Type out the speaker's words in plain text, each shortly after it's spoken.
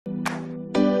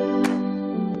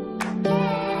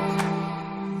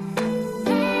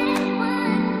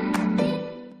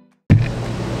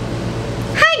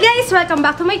Welcome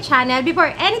back to my channel.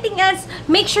 Before anything else,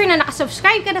 make sure na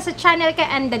nakasubscribe ka na sa channel ka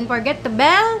and then forget the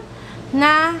bell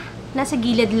na nasa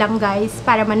gilid lang guys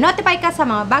para ma-notify ka sa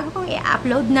mga bago kong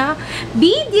i-upload na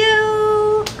video.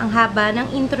 Ang haba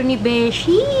ng intro ni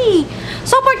Beshi.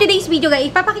 So for today's video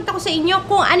guys, ipapakita ko sa inyo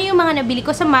kung ano yung mga nabili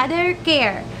ko sa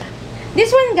Mothercare.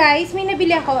 This one guys, may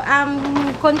nabili ako,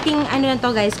 konting ano na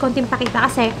to guys, konting pakita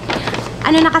kasi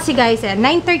ano na kasi guys,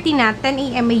 9:30 na,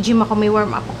 10 AM may gym ako, may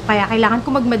warm up ako. Kaya kailangan ko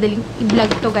magmadaling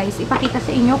i-vlog to guys. Ipakita sa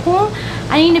inyo kung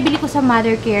ano yung nabili ko sa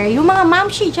Mothercare. Yung mga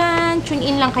mamshi dyan, tune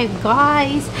in lang kayo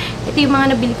guys. Ito yung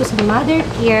mga nabili ko sa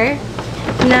Mothercare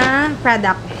na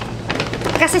product.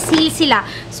 Kasi sale sila.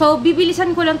 So,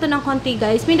 bibilisan ko lang to ng konti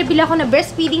guys. May nabili ako na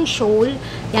breastfeeding shawl.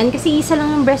 Yan, kasi isa lang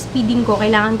yung breastfeeding ko.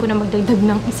 Kailangan ko na magdagdag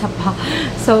ng isa pa.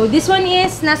 So, this one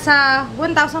is nasa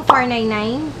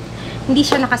 1,499. Hindi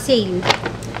siya naka-sale.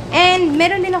 And,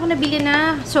 meron din ako nabili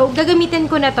na, so, gagamitin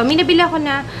ko na to. May nabili ako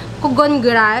na Kugon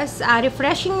Grass.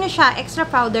 Refreshing na siya, extra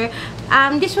powder.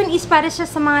 This one is para siya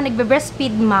sa mga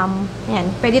nagbe-breastfeed mom. Yan,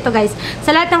 pwede to guys. Sa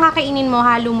lahat ng kakainin mo,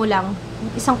 halo mo lang.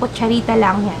 Isang kutsarita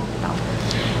lang. Yan, ito.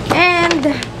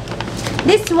 And,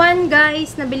 this one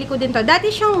guys, nabili ko din to.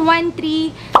 Dati siyang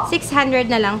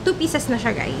 1,3,600 na lang. 2 pieces na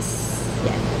siya guys.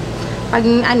 Yan. Pag,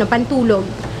 pantulog.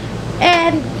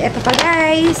 And, eto pa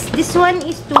guys, this one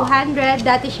is 200,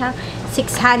 dati siyang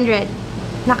 600.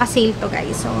 Naka-sale to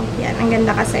guys. So, yan, ang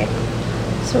ganda kasi.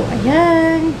 So,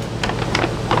 ayan.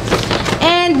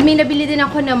 And, may nabili din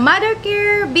ako na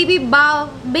Mothercare Baby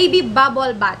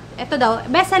Bubble Bath. Ito daw,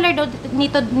 bestseller daw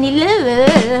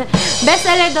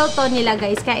to nila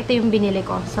guys, kaya ito yung binili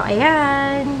ko. So,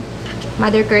 ayan.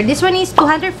 Mothercare. This one is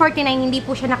 249, hindi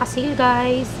po siya naka-sale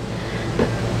guys.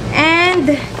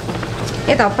 And,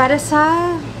 ito, para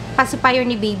sa pacifier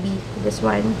ni baby. This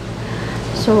one.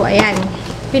 So, ayan.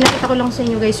 Pinakita ko lang sa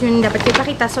inyo guys yung dapat ko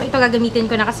ipakita. So, ito gagamitin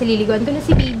ko na kasi liliguan ko na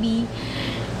si baby.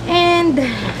 And,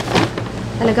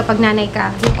 talaga pag nanay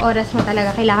ka, yung oras mo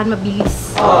talaga kailangan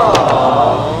mabilis.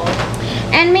 Aww.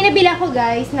 And may nabila ko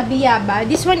guys, na biyaba.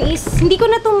 This one is, hindi ko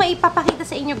na itong maipapakita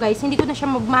sa inyo guys. Hindi ko na siya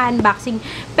mag-unboxing.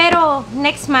 Pero,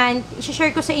 next month,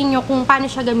 i-share ko sa inyo kung paano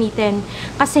siya gamitin.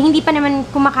 Kasi hindi pa naman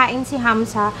kumakain si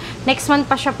Hamza. Next month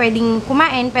pa siya pwedeng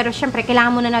kumain. Pero syempre,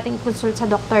 kailangan muna natin i-consult sa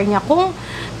doktor niya kung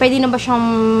pwede na ba siyang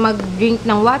mag-drink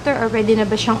ng water or pwede na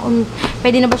ba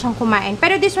siyang kumain.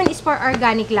 Pero this one is for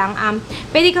organic lang.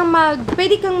 Pwede kang mag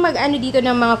dito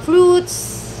ng mga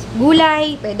fruits,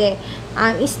 gulay, pwede.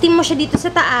 I-steam mo siya dito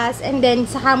sa taas and then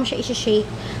saka mo siya i-shake.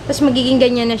 Tapos magiging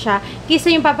ganyan na siya.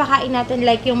 Kaysa yung papakain natin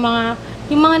like yung mga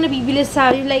nabibili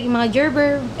sa like yung mga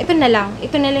gerber. Ito na lang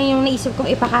yung naisip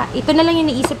kong ito na lang yung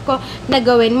naisip ko na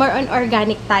gawin. More on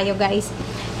organic tayo guys.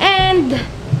 And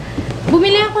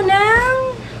bumili ako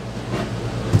ng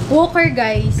walker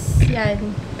guys. Yan.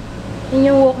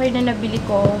 Yun yung walker na nabili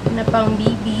ko na pang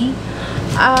baby.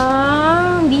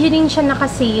 Hindi rin siya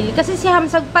naka-sale. Kasi si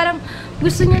Hamzag parang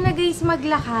gusto niya na guys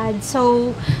maglakad.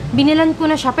 So, binilan ko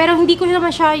na siya. Pero hindi ko naman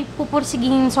siya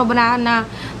pupursigin sobra na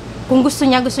kung gusto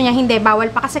niya, hindi. Bawal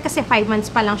pa kasi 5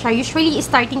 months pa lang siya. Usually,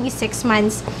 starting is 6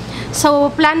 months. So,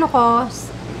 plano ko,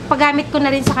 paggamit ko na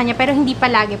rin sa kanya. Pero hindi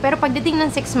palagi. Pero pagdating ng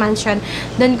 6 months yun,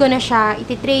 doon ko na siya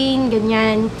ititrain,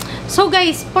 ganyan. So,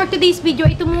 guys, for today's video,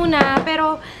 ito muna.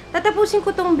 Pero, tatapusin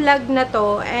ko tong vlog na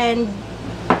to. And,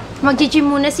 mag-gym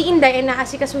muna si Inday and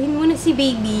naasikasuhin muna si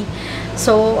baby.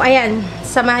 So, ayan.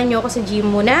 Samahan nyo ako sa gym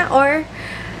muna. Or,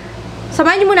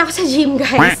 samahan nyo muna ako sa gym,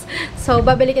 guys. So,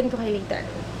 babalikan ko kayo later.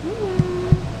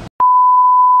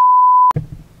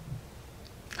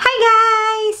 Hi,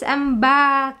 guys! I'm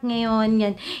back ngayon.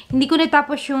 Yan. Hindi ko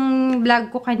natapos yung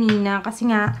vlog ko kanina kasi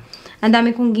nga, ang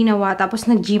dami kong ginawa. Tapos,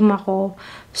 nag-gym ako.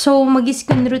 So,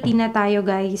 mag-skin routine na tayo,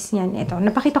 guys. Yan. Ito.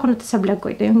 Napakita ko na ito sa vlog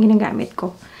ko. Ito yung ginagamit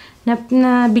ko.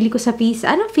 Nabili ko sa Face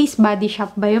Body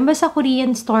Shop ba yun? Basta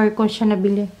Korean store ko siya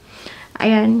nabili.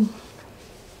 Ayan.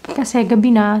 Kasi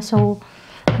gabi na. So,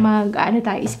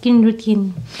 tayo, skin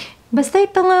routine. Basta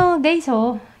ito nga, guys,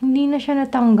 hindi na siya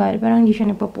natanggal. Parang hindi siya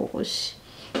nagpo-focus.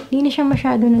 Hindi na siya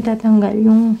masyado natatanggal.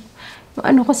 Yung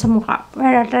ano ko sa mukha.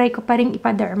 Para try ko pa rin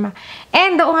ipaderma.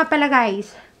 And, oo nga pala,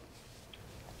 guys.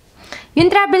 Yung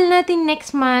travel natin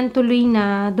next month, tuloy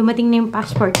na. Dumating na yung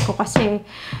passport ko kasi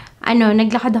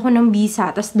naglakad ako ng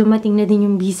visa, tapos dumating na din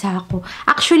yung visa ko.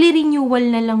 Actually, renewal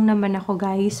na lang naman ako,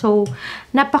 guys. So,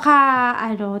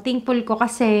 thankful ko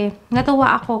kasi,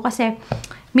 natuwa ako kasi,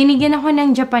 binigyan ako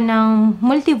ng Japan ng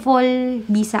multiple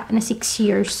visa na 6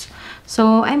 years.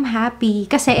 So, I'm happy.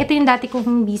 Kasi, ito yung dati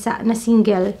kong visa na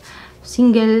single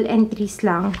entries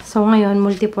lang. So, ngayon,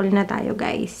 multiple na tayo,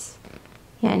 guys.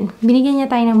 Yan. Binigyan niya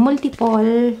tayo ng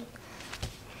multiple.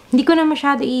 Hindi ko na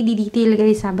masyado i-detail,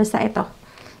 guys, ha. Basta ito.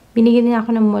 Binigyan niya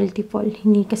ako ng multiple.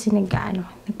 Hindi kasi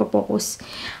nagpo-focus.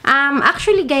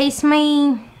 Actually guys,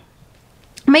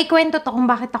 may kwento to kung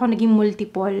bakit ako naging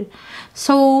multiple.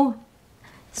 So,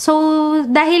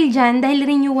 dahil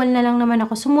renewal na lang naman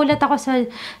ako, sumulat ako sa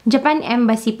Japan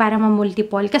Embassy para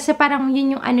ma-multiple. Kasi parang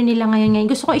yun yung ano nila ngayon.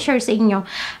 Gusto ko i-share sa inyo.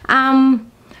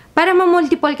 Para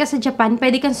ma-multiple ka sa Japan,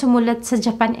 pwede kang sumulat sa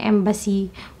Japan Embassy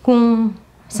kung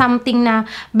something na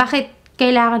bakit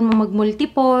kailangan mo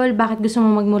mag-multiple, bakit gusto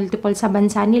mo mag-multiple sa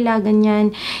bansa nila, ganyan.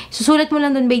 Susulat mo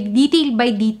lang doon by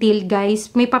detail,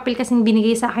 guys. May papel kasing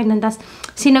binigay sa akin doon, tapos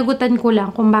sinagutan ko lang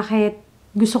kung bakit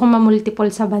gusto ko ma-multiple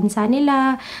sa bansa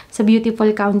nila, sa beautiful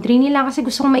country nila, kasi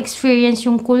gusto ko ma-experience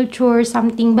yung culture,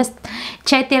 something, basta,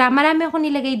 etc. Marami ako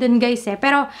nilagay doon, guys, eh.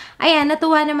 Pero, ayan,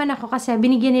 natuwa naman ako kasi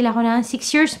binigyan nila ako ng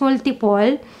 6 years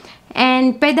multiple,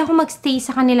 and pwede ako magstay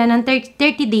sa kanila ng 30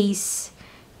 days.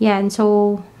 Yan,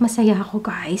 so, masaya ako,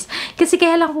 guys. Kasi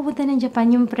kaya lang pupunta ng Japan,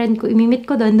 yung friend ko, imimit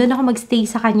ko doon ako magstay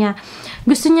sa kanya.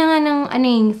 Gusto niya nga ng,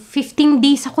 15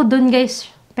 days ako doon, guys.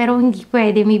 Pero hindi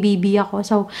pwede, may baby ako.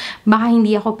 So, baka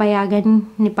hindi ako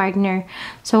payagan ni partner.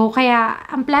 So, kaya,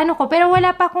 ang plano ko, pero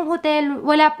wala pa akong hotel,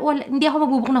 hindi ako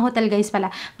magbubuk ng hotel, guys, pala.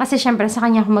 Kasi, syempre, sa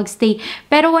kanya ako magstay.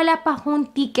 Pero wala pa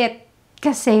akong ticket.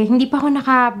 Kasi, hindi pa ako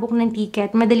nakabook ng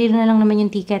ticket. Madali na lang naman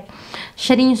yung ticket.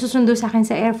 Siya din yung susundo sa akin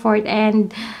sa airport. And,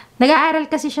 nag-aaral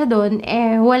kasi siya doon.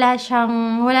 Wala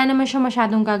naman siya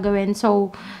masyadong gagawin.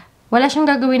 So, wala siyang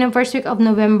gagawin ng first week of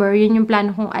November. Yun yung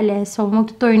plano kong alis. So,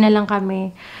 mag-tour na lang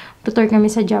kami. Tutor kami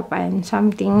sa Japan.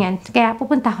 Something yan. Kaya,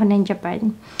 pupunta ako ng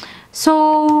Japan. So,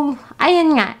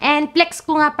 ayan nga. And, flex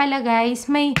ko nga pala, guys.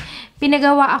 May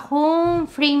pinagawa akong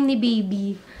frame ni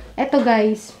baby. Eto,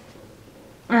 guys.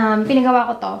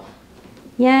 Pinagawa ko to.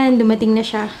 Yan, dumating na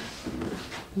siya.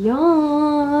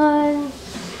 Yan.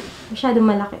 Masyadong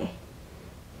malaki.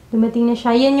 Dumating na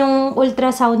siya. Yan yung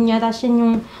ultrasound niya. Tapos yan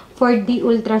yung 4D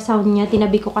ultrasound niya.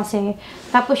 Tinabi ko kasi.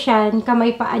 Tapos yan,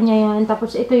 kamay paan niya yan.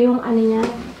 Tapos ito yung ano niya.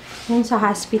 Yan sa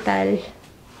hospital.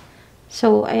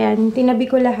 So, ayan.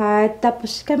 Tinabi ko lahat.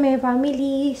 Tapos kami,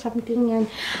 family, something yan.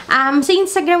 Sa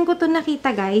Instagram ko to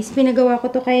nakita, guys. Pinagawa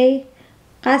ko to kay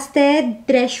Casted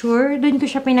Treasure. Doon ko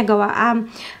siya pinagawa.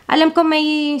 Alam ko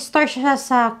may store siya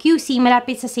sa QC,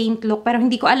 malapit sa St. Luke. Pero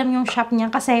hindi ko alam yung shop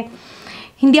niya kasi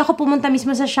hindi ako pumunta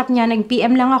mismo sa shop niya.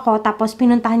 Nag-PM lang ako. Tapos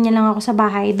pinuntahan niya lang ako sa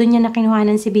bahay. Doon niya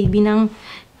nakinuhanan si baby ng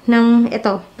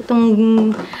itong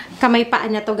kamay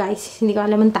paan na to, guys. Hindi ko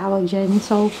alam ang tawag dyan.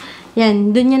 So,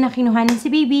 yan. Doon niya nakinuhanan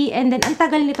si baby. And then, ang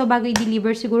tagal nito bago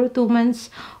i-deliver. Siguro 2 months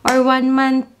or 1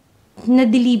 month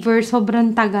na-deliver,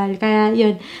 sobrang tagal. Kaya,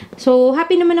 yun. So,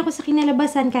 happy naman ako sa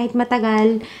kinalabasan kahit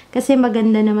matagal. Kasi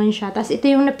maganda naman siya. Tapos, ito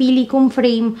yung napili kong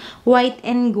frame. White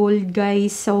and gold,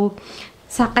 guys. So,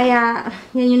 kaya,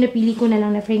 yan yung napili ko na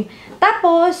lang na frame.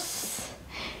 Tapos,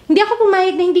 hindi ako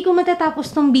pumayag na hindi ko matatapos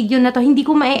tong video na to. Hindi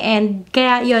ko ma-end.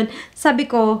 Kaya, yun. Sabi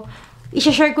ko,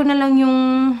 i-share ko na lang yung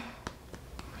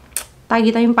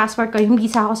yung passport ko. Yung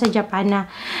visa ako sa Japan na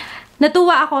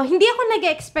natuwa ako. Hindi ako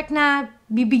nag-expect na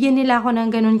bibigyan nila ako ng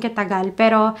ganun katagal.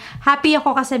 Pero, happy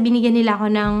ako kasi binigyan nila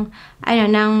ako ng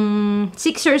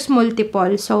 6 years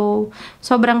multiple. So,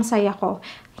 sobrang saya ko.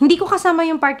 Hindi ko kasama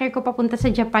yung partner ko papunta sa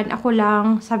Japan. Ako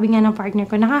lang, sabi nga ng partner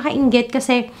ko, nakaka-inggit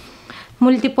kasi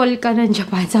multiple ka ng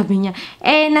Japan, sabi niya.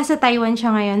 Nasa Taiwan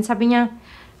siya ngayon. Sabi niya,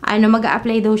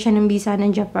 mag-a-apply daw siya ng visa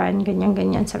ng Japan.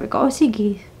 Ganyan-ganyan. Sabi ko,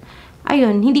 sige.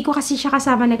 Ayun, hindi ko kasi siya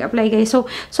kasama nag-apply, guys. So,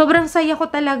 sobrang saya ko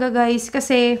talaga, guys,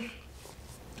 kasi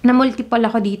na-multiple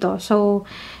ako dito. So,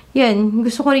 yun,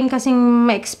 gusto ko rin kasing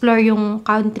ma-explore yung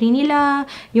country nila,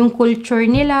 yung culture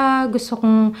nila. Gusto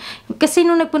kong, kasi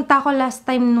nung nagpunta ako last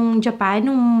time nung Japan,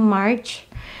 nung March,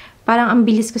 parang ang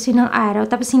bilis kasi ng araw.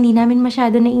 Tapos, hindi namin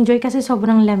masyado na-enjoy kasi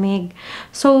sobrang lamig.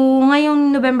 So,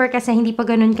 ngayong November kasi, hindi pa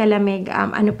ganun kalamig.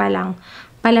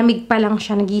 Palamig pa lang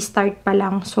siya, nag-i-start pa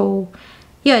lang. So,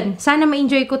 yun, sana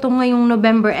ma-enjoy ko itong ngayong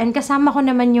November. And kasama ko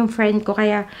naman yung friend ko.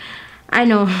 Kaya,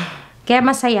 kaya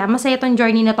masaya. Masaya tong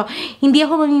journey na to. Hindi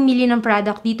ako mamimili ng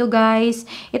product dito, guys.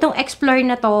 Itong explore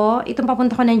na to, itong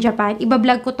papunta ko ng Japan,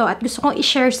 ibablog ko to at gusto kong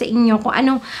i-share sa inyo kung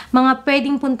anong mga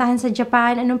pwedeng puntahan sa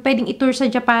Japan, anong pwedeng i-tour sa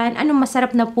Japan, anong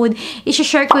masarap na food.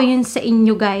 I-share ko yun sa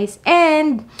inyo, guys.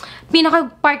 And,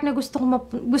 pinaka-part na gusto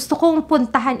kong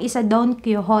puntahan is Don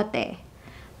Quixote.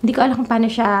 Hindi ko alam kung paano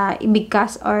siya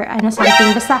ibigkas or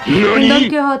something. Basta, yung Don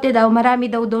Quixote daw, marami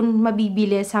daw doon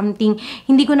mabibili, something.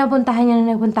 Hindi ko napuntahan yan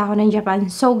na nagpunta ako ng Japan.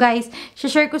 So, guys,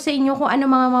 share ko sa inyo kung ano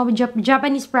mga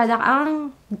Japanese product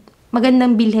ang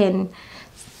magandang bilhin.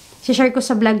 Share ko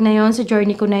sa vlog na yon, sa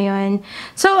journey ko na yon.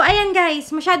 So, ayan,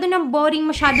 guys. Masyado nang boring,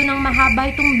 masyado nang mahaba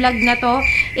itong vlog na to.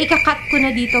 Ika-cut ko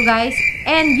na dito, guys.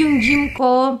 And yung gym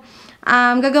ko,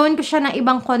 Gagawin ko siya ng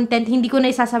ibang content. Hindi ko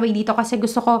na isasabay dito kasi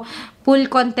gusto ko full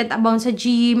content about sa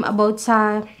gym, about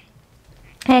sa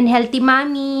and healthy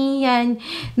mommy, yan.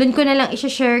 Doon ko na lang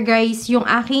i-share guys yung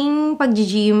aking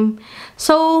pag-gym.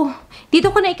 So, dito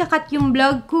ko na ikakat yung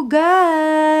vlog ko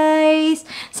guys.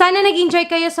 Sana nag-enjoy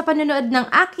kayo sa panonood ng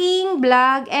aking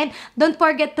vlog. And don't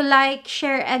forget to like,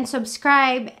 share, and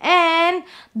subscribe. And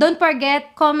don't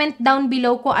forget, comment down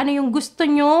below kung ano yung gusto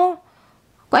nyo.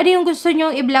 Kung ano yung gusto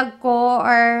nyo i-vlog ko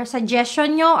or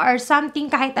suggestion nyo or something,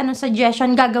 kahit anong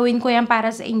suggestion, gagawin ko yan para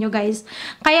sa inyo guys.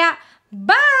 Kaya,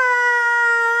 bye!